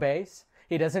 So he obeys.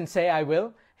 He doesn't say, I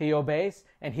will. He obeys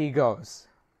and he goes.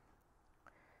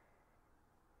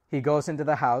 He goes into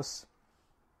the house,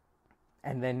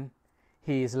 and then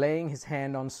he is laying his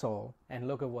hand on Saul, and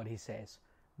look at what he says.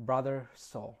 Brother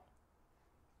Saul.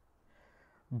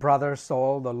 Brother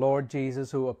Saul, the Lord Jesus,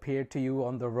 who appeared to you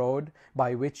on the road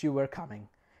by which you were coming,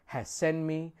 has sent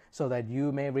me so that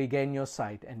you may regain your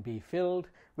sight and be filled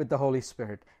with the Holy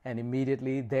Spirit. And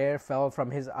immediately there fell from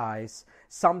his eyes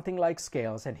something like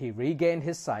scales, and he regained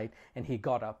his sight, and he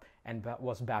got up and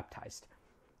was baptized.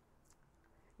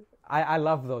 I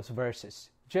love those verses.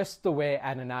 Just the way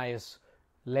Ananias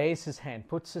lays his hand,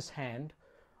 puts his hand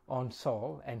on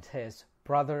Saul and says,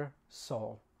 Brother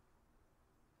Saul.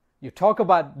 You talk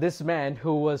about this man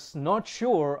who was not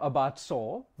sure about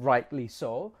Saul, rightly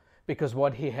so, because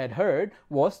what he had heard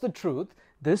was the truth.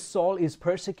 This Saul is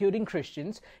persecuting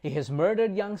Christians. He has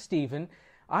murdered young Stephen.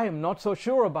 I am not so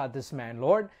sure about this man,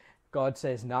 Lord. God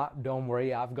says, nah, don't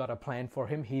worry, I've got a plan for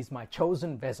him. He's my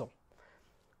chosen vessel.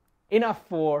 Enough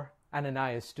for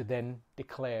Ananias to then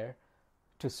declare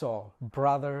to Saul,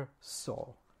 Brother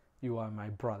Saul, you are my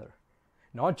brother.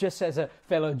 Not just as a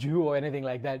fellow Jew or anything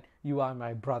like that. You are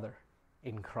my brother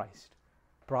in Christ.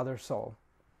 Brother Saul.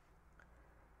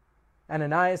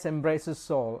 Ananias embraces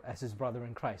Saul as his brother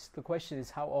in Christ. The question is,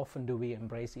 how often do we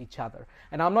embrace each other?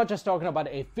 And I'm not just talking about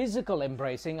a physical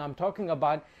embracing. I'm talking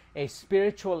about a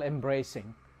spiritual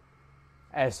embracing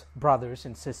as brothers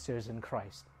and sisters in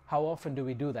Christ. How often do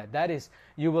we do that? That is,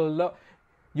 you will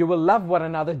love one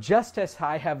another just as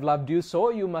I have loved you,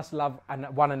 so you must love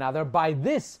one another. By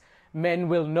this, men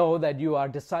will know that you are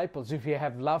disciples, if you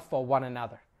have love for one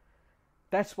another.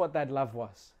 That's what that love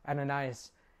was.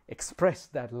 Ananias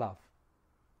expressed that love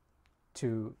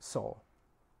to Saul.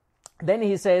 Then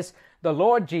he says, the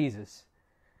Lord Jesus,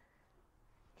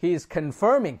 he is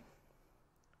confirming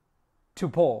to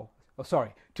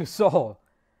Saul,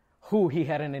 who he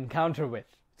had an encounter with.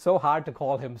 So hard to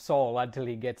call him Saul until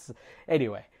he gets...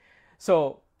 Anyway,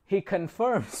 so he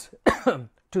confirms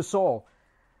to Saul,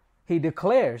 he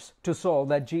declares to Saul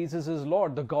that Jesus is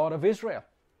Lord, the God of Israel.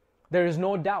 There is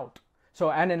no doubt. So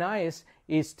Ananias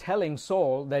is telling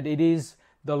Saul that it is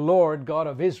the Lord God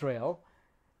of Israel.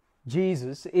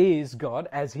 Jesus is God,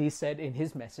 as he said in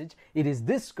his message. It is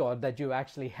this God that you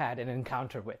actually had an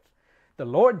encounter with. The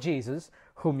Lord Jesus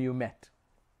whom you met,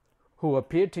 who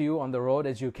appeared to you on the road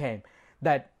as you came.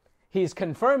 That he is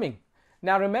confirming.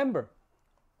 Now remember,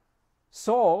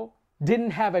 Saul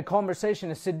didn't have a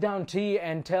conversation, a sit-down tea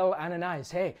and tell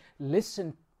Ananias, hey,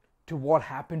 listen to what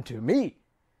happened to me.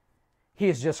 He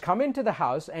has just come into the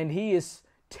house and he is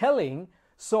telling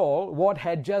Saul what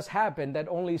had just happened that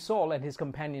only Saul and his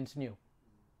companions knew.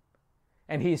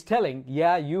 And he's telling,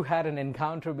 yeah, you had an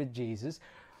encounter with Jesus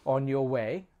on your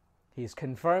way. He's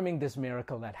confirming this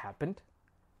miracle that happened.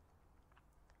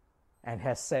 And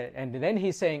then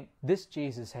he's saying, this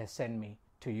Jesus has sent me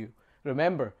to you.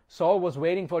 Remember, Saul was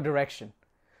waiting for direction.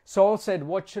 Saul said,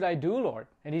 what should I do, Lord?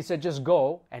 And he said, just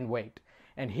go and wait.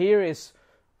 And here is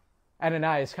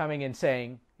Ananias coming and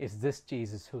saying, is this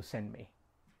Jesus who sent me?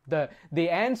 The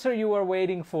answer you were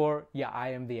waiting for, yeah, I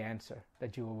am the answer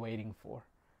that you were waiting for.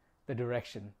 The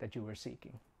direction that you were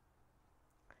seeking.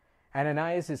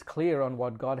 Ananias is clear on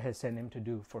what God has sent him to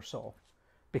do for Saul.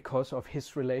 Because of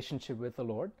his relationship with the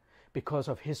Lord, because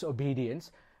of his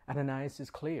obedience, Ananias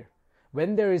is clear.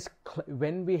 When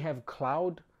we have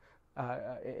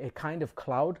a kind of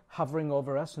cloud hovering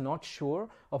over us, not sure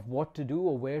of what to do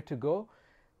or where to go,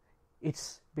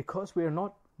 it's because we are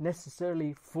not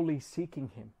necessarily fully seeking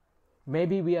him.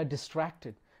 Maybe we are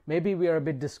distracted. Maybe we are a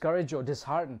bit discouraged or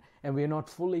disheartened and we are not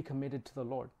fully committed to the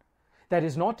Lord. That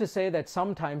is not to say that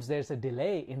sometimes there's a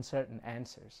delay in certain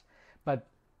answers, but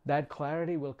that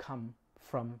clarity will come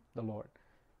from the Lord.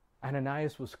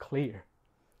 Ananias was clear.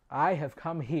 I have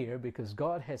come here because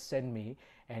God has sent me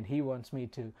and he wants me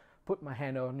to put my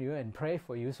hand on you and pray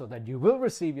for you so that you will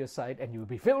receive your sight and you will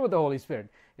be filled with the Holy Spirit.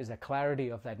 Is a clarity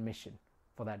of that mission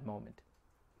for that moment.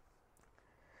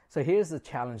 So here's the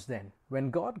challenge then. When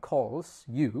God calls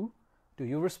you, do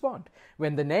you respond?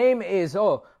 When the name is,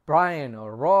 Brian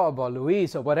or Rob or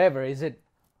Louise or whatever, is it,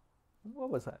 what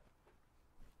was that?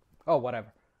 Oh,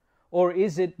 whatever. Or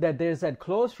is it that there's that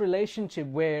close relationship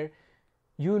where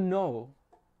you know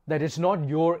that it's not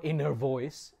your inner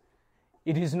voice,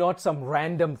 it is not some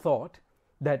random thought,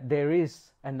 that there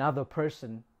is another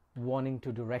person wanting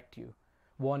to direct you,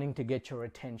 wanting to get your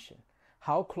attention.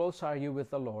 How close are you with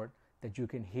the Lord that you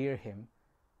can hear him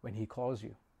when he calls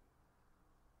you?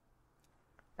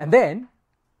 And then,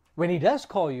 when he does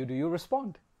call you, do you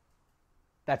respond?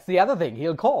 That's the other thing.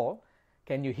 He'll call.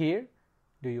 Can you hear?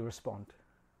 Do you respond?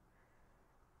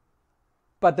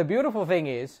 But the beautiful thing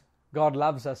is, God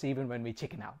loves us even when we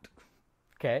chicken out.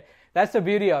 Okay? That's the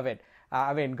beauty of it.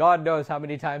 God knows how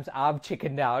many times I've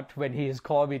chickened out when he has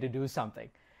called me to do something.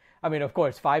 Of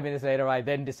course, 5 minutes later, I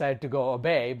then decided to go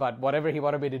obey, but whatever he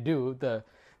wanted me to do, the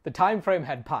time frame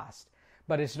had passed.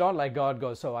 But it's not like God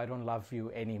goes, so I don't love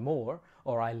you anymore,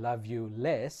 or I love you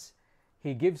less.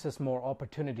 He gives us more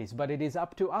opportunities, but it is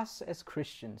up to us as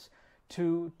Christians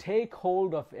to take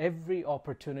hold of every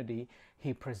opportunity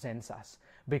he presents us,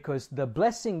 because the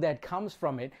blessing that comes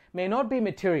from it may not be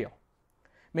material,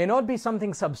 may not be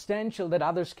something substantial that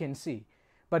others can see,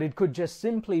 but it could just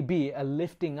simply be a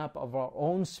lifting up of our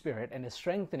own spirit and a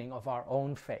strengthening of our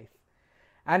own faith.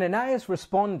 Ananias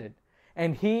responded,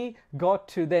 and he got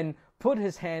to then put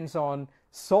his hands on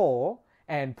Saul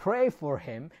and pray for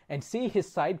him and see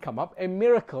his sight come up, a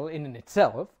miracle in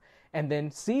itself, and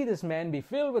then see this man be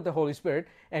filled with the Holy Spirit.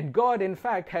 And God, in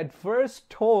fact, had first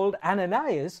told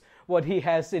Ananias what he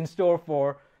has in store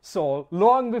for Saul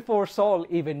long before Saul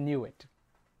even knew it.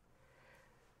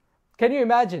 Can you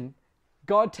imagine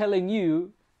God telling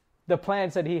you the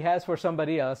plans that he has for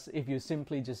somebody else if you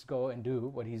simply just go and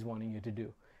do what he's wanting you to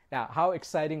do? Now, how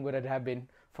exciting would it have been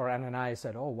for Ananias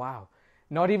that, oh wow,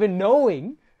 not even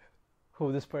knowing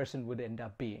who this person would end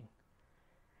up being.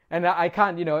 And I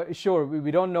can't, sure,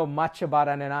 we don't know much about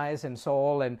Ananias and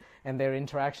Saul and their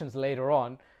interactions later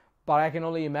on, but I can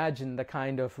only imagine the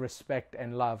kind of respect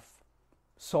and love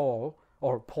Saul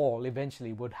or Paul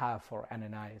eventually would have for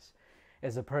Ananias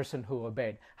as a person who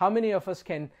obeyed. How many of us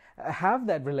can have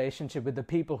that relationship with the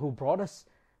people who brought us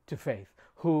to faith,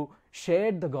 who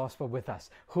shared the gospel with us,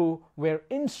 who were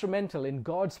instrumental in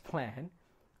God's plan?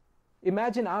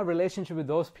 Imagine our relationship with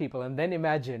those people, and then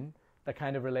imagine the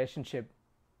kind of relationship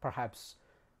perhaps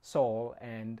Paul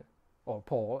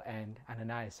and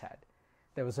Ananias had.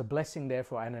 There was a blessing there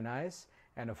for Ananias,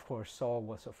 and of course Saul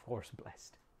was of course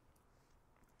blessed.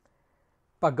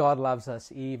 But God loves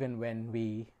us even when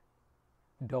we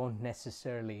don't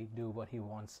necessarily do what He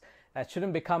wants. That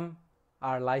shouldn't become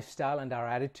our lifestyle and our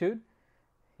attitude.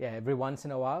 Yeah, every once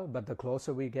in a while, but the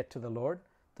closer we get to the Lord,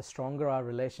 the stronger our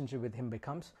relationship with Him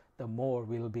becomes, the more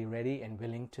we'll be ready and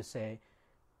willing to say,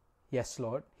 yes,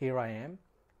 Lord, here I am,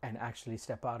 and actually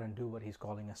step out and do what He's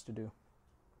calling us to do.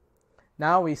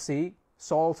 Now we see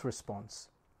Saul's response.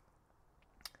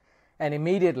 And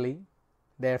immediately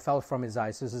there fell from his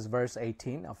eyes, this is verse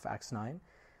 18 of Acts 9,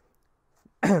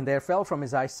 there fell from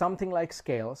his eyes something like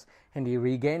scales, and he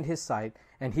regained his sight,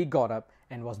 and he got up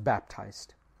and was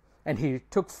baptized. And he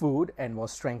took food and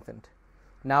was strengthened.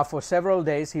 Now for several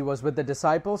days he was with the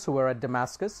disciples who were at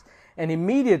Damascus, and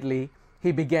immediately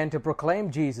he began to proclaim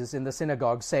Jesus in the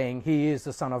synagogue, saying, He is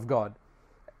the Son of God.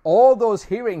 All those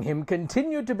hearing him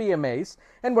continued to be amazed,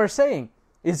 and were saying,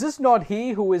 Is this not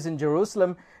he who is in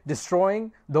Jerusalem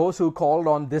destroying those who called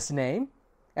on this name,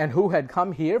 and who had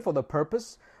come here for the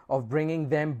purpose of bringing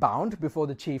them bound before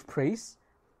the chief priests?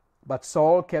 But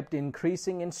Saul kept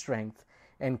increasing in strength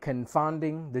and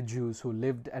confounding the Jews who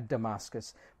lived at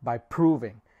Damascus by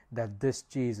proving that this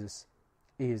Jesus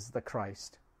is the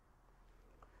Christ.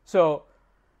 So,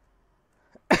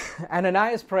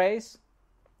 Ananias prays.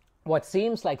 What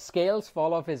seems like scales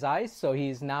fall off his eyes, so he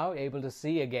is now able to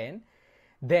see again.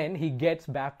 Then he gets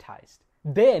baptized.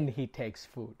 Then he takes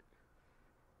food.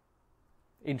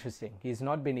 Interesting. He's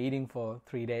not been eating for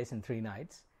 3 days and 3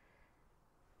 nights.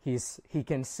 He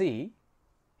can see.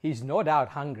 He's no doubt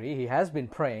hungry. He has been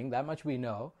praying, that much we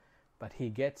know. But he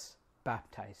gets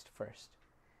baptized first.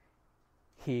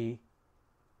 He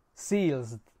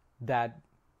seals that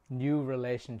new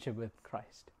relationship with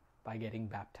Christ by getting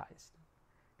baptized.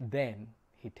 Then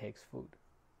he takes food.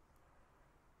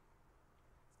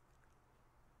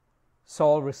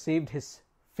 Saul received his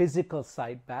physical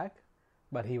sight back,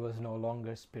 but he was no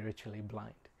longer spiritually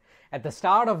blind. At the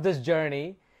start of this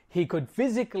journey, he could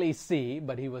physically see,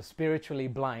 but he was spiritually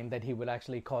blind, that he would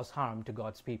actually cause harm to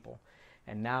God's people.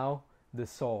 And now the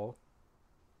Saul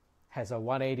has a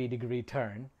 180-degree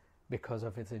turn because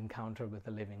of his encounter with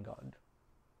the living God.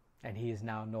 And he is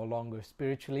now no longer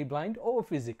spiritually blind or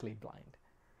physically blind.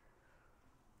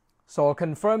 Saul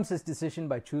confirms his decision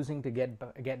by choosing to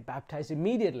get baptized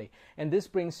immediately. And this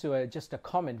brings to just a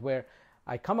comment where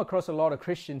I come across a lot of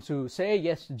Christians who say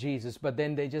yes to Jesus, but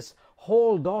then they just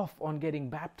hold off on getting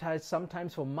baptized,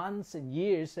 sometimes for months and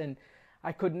years, and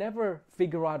I could never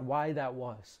figure out why that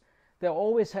was. They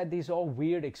always had these all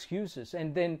weird excuses.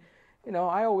 And then,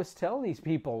 I always tell these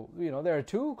people, there are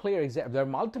two clear examples. There are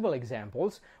multiple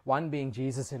examples, one being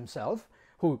Jesus himself,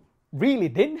 who really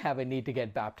didn't have a need to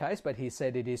get baptized, but he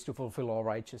said it is to fulfill all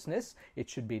righteousness. It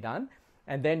should be done.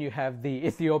 And then you have the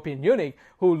Ethiopian eunuch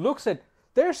who looks at,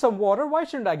 there's some water, why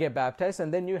shouldn't I get baptized?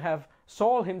 And then you have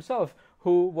Saul himself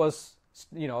who was,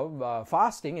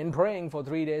 fasting and praying for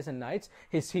 3 days and nights.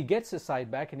 He gets his sight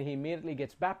back and he immediately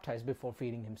gets baptized before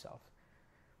feeding himself.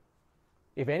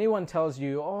 If anyone tells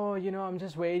you, I'm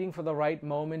just waiting for the right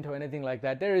moment or anything like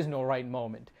that, there is no right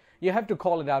moment. You have to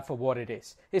call it out for what it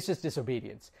is. It's just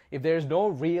disobedience. If there's no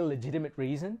real legitimate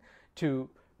reason to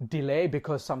delay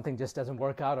because something just doesn't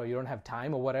work out or you don't have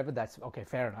time or whatever, that's okay,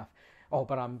 fair enough. Oh,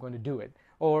 but I'm going to do it.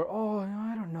 Or,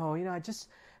 I don't know, I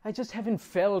just haven't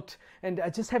felt, and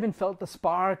I just haven't felt the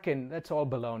spark, and that's all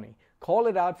baloney. Call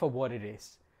it out for what it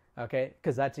is, okay?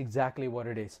 Because that's exactly what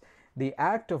it is. The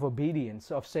act of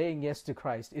obedience, of saying yes to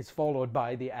Christ, is followed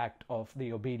by the act of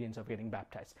the obedience of getting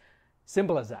baptized.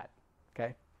 Simple as that,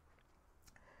 okay?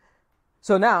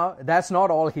 So now, that's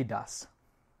not all he does.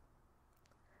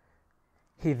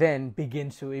 He then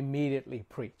begins to immediately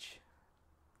preach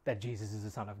that Jesus is the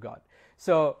Son of God.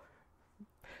 So,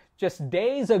 just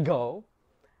days ago,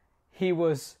 he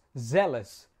was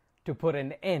zealous to put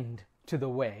an end to the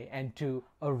way and to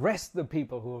arrest the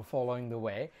people who were following the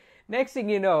way. Next thing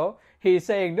you know, he's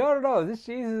saying, no, this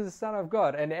Jesus is the Son of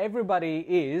God. And everybody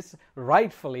is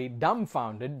rightfully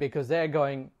dumbfounded because they're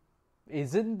going,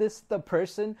 isn't this the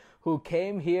person who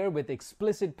came here with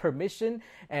explicit permission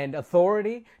and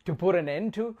authority to put an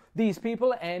end to these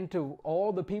people and to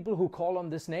all the people who call on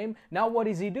this name? Now what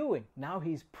is he doing? Now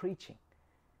he's preaching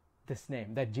this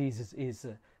name, that Jesus is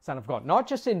the Son of God. Not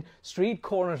just in street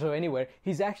corners or anywhere.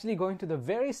 He's actually going to the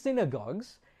very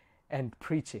synagogues and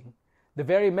preaching the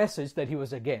very message that he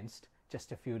was against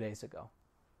just a few days ago.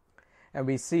 And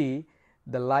we see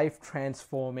the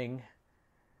life-transforming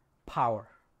power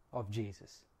of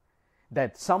Jesus.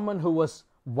 That someone who was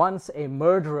once a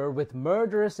murderer with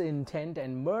murderous intent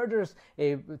and murderous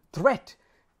a threat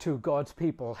to God's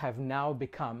people, have now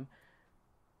become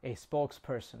a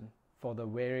spokesperson for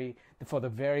the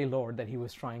very Lord that he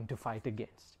was trying to fight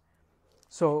against.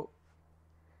 So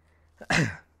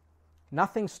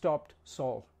nothing stopped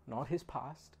Saul, not his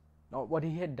past, not what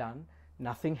he had done,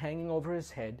 nothing hanging over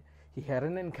his head. He had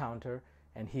an encounter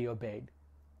and he obeyed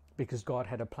because God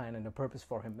had a plan and a purpose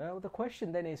for him. Now the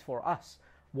question then is for us,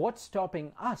 what's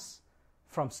stopping us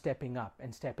from stepping up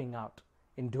and stepping out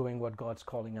in doing what God's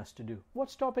calling us to do?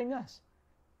 What's stopping us?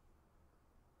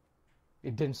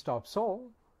 It didn't stop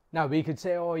Saul. Now we could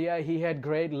say, oh yeah, he had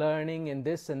great learning and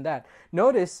this and that.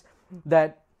 Notice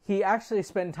that he actually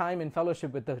spent time in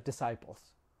fellowship with the disciples.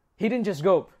 He didn't just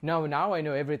go, no, now I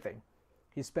know everything.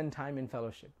 He spent time in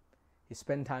fellowship. He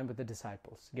spent time with the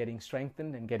disciples, getting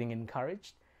strengthened and getting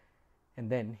encouraged. And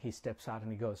then he steps out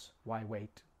and he goes, why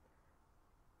wait?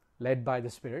 Led by the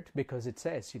Spirit, because it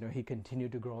says, he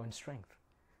continued to grow in strength.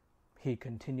 He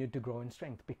continued to grow in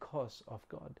strength because of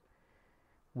God.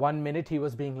 1 minute he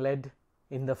was being led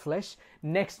in the flesh.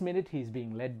 Next minute he's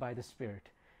being led by the Spirit.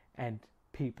 And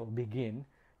people begin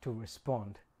to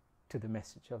respond to the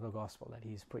message of the gospel that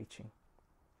he is preaching.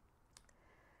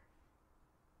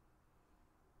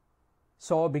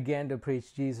 Saul began to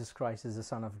preach Jesus Christ as the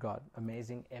Son of God,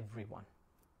 amazing everyone.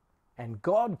 And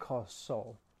God caused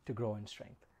Saul to grow in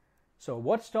strength. So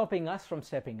what's stopping us from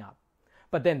stepping up?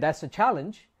 But then that's a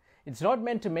challenge. It's not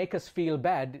meant to make us feel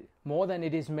bad more than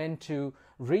it is meant to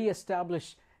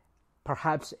reestablish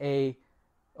perhaps a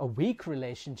weak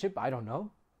relationship, I don't know,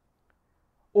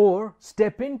 or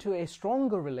step into a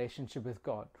stronger relationship with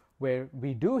God where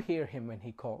we do hear him when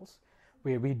he calls,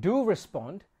 where we do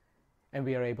respond, and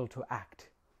we are able to act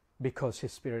because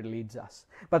his Spirit leads us.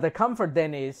 But the comfort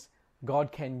then is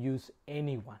God can use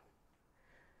anyone.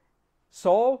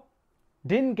 Saul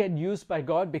didn't get used by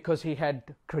God because he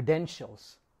had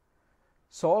credentials.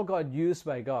 Saul got used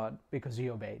by God because he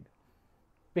obeyed,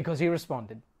 because he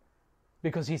responded,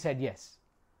 because he said yes.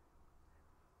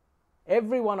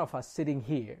 Every one of us sitting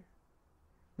here,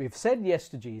 we've said yes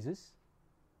to Jesus.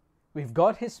 We've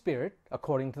got his Spirit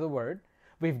according to the Word.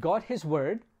 We've got his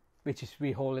Word, which is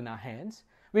we hold in our hands.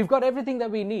 We've got everything that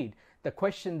we need. The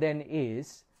question then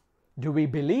is, do we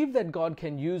believe that God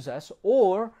can use us,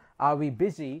 or are we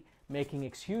busy making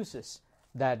excuses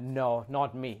that no,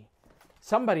 not me?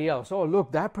 Somebody else, oh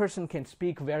look, that person can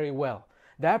speak very well.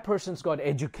 That person's got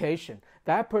education.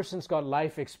 That person's got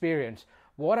life experience.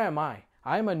 What am I?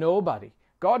 I'm a nobody.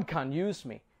 God can't use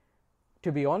me.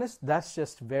 To be honest, that's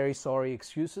just very sorry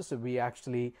excuses that we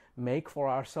actually make for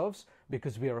ourselves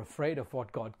because we are afraid of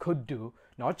what God could do,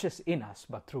 not just in us,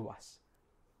 but through us.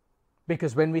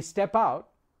 Because when we step out,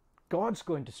 God's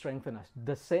going to strengthen us.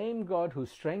 The same God who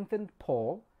strengthened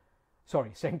Saul,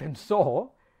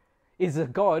 is a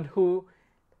God who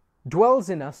dwells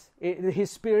in us. His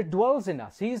Spirit dwells in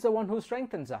us. He's the one who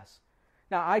strengthens us.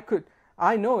 Now,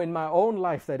 I know in my own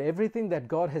life that everything that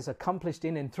God has accomplished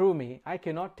in and through me, I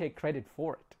cannot take credit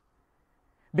for it.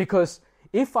 Because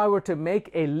if I were to make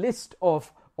a list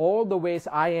of all the ways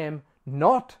I am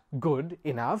not good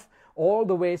enough, all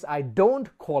the ways I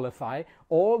don't qualify,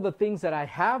 all the things that I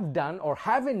have done or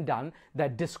haven't done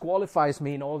that disqualifies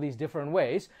me in all these different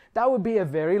ways, that would be a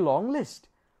very long list.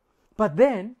 But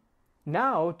then,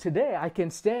 now, today, I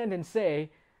can stand and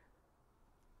say,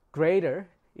 greater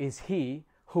is he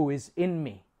who is in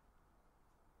me.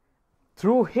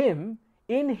 Through him,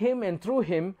 in him and through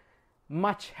him,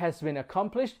 much has been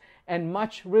accomplished and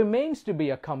much remains to be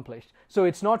accomplished. So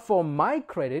it's not for my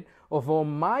credit or for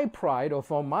my pride or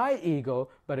for my ego,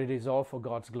 but it is all for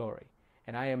God's glory.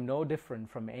 And I am no different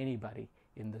from anybody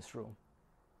in this room.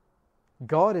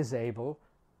 God is able,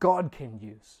 God can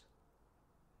use.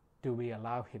 Do we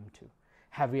allow him to?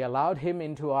 Have we allowed him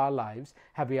into our lives?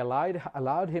 Have we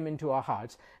allowed him into our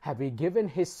hearts? Have we given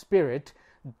his Spirit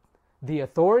the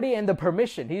authority and the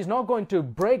permission? He's not going to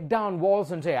break down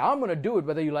walls and say, I'm going to do it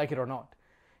whether you like it or not.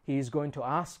 He's going to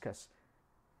ask us.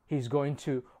 He's going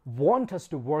to want us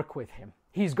to work with him.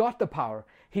 He's got the power.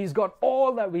 He's got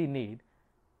all that we need.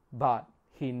 But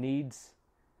he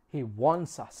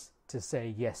wants us to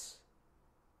say, yes,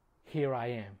 here I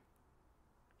am.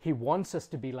 He wants us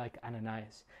to be like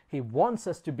Ananias. He wants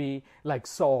us to be like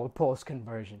Saul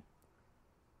post-conversion.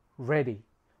 Ready,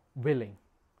 willing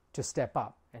to step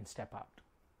up and step out.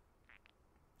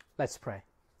 Let's pray.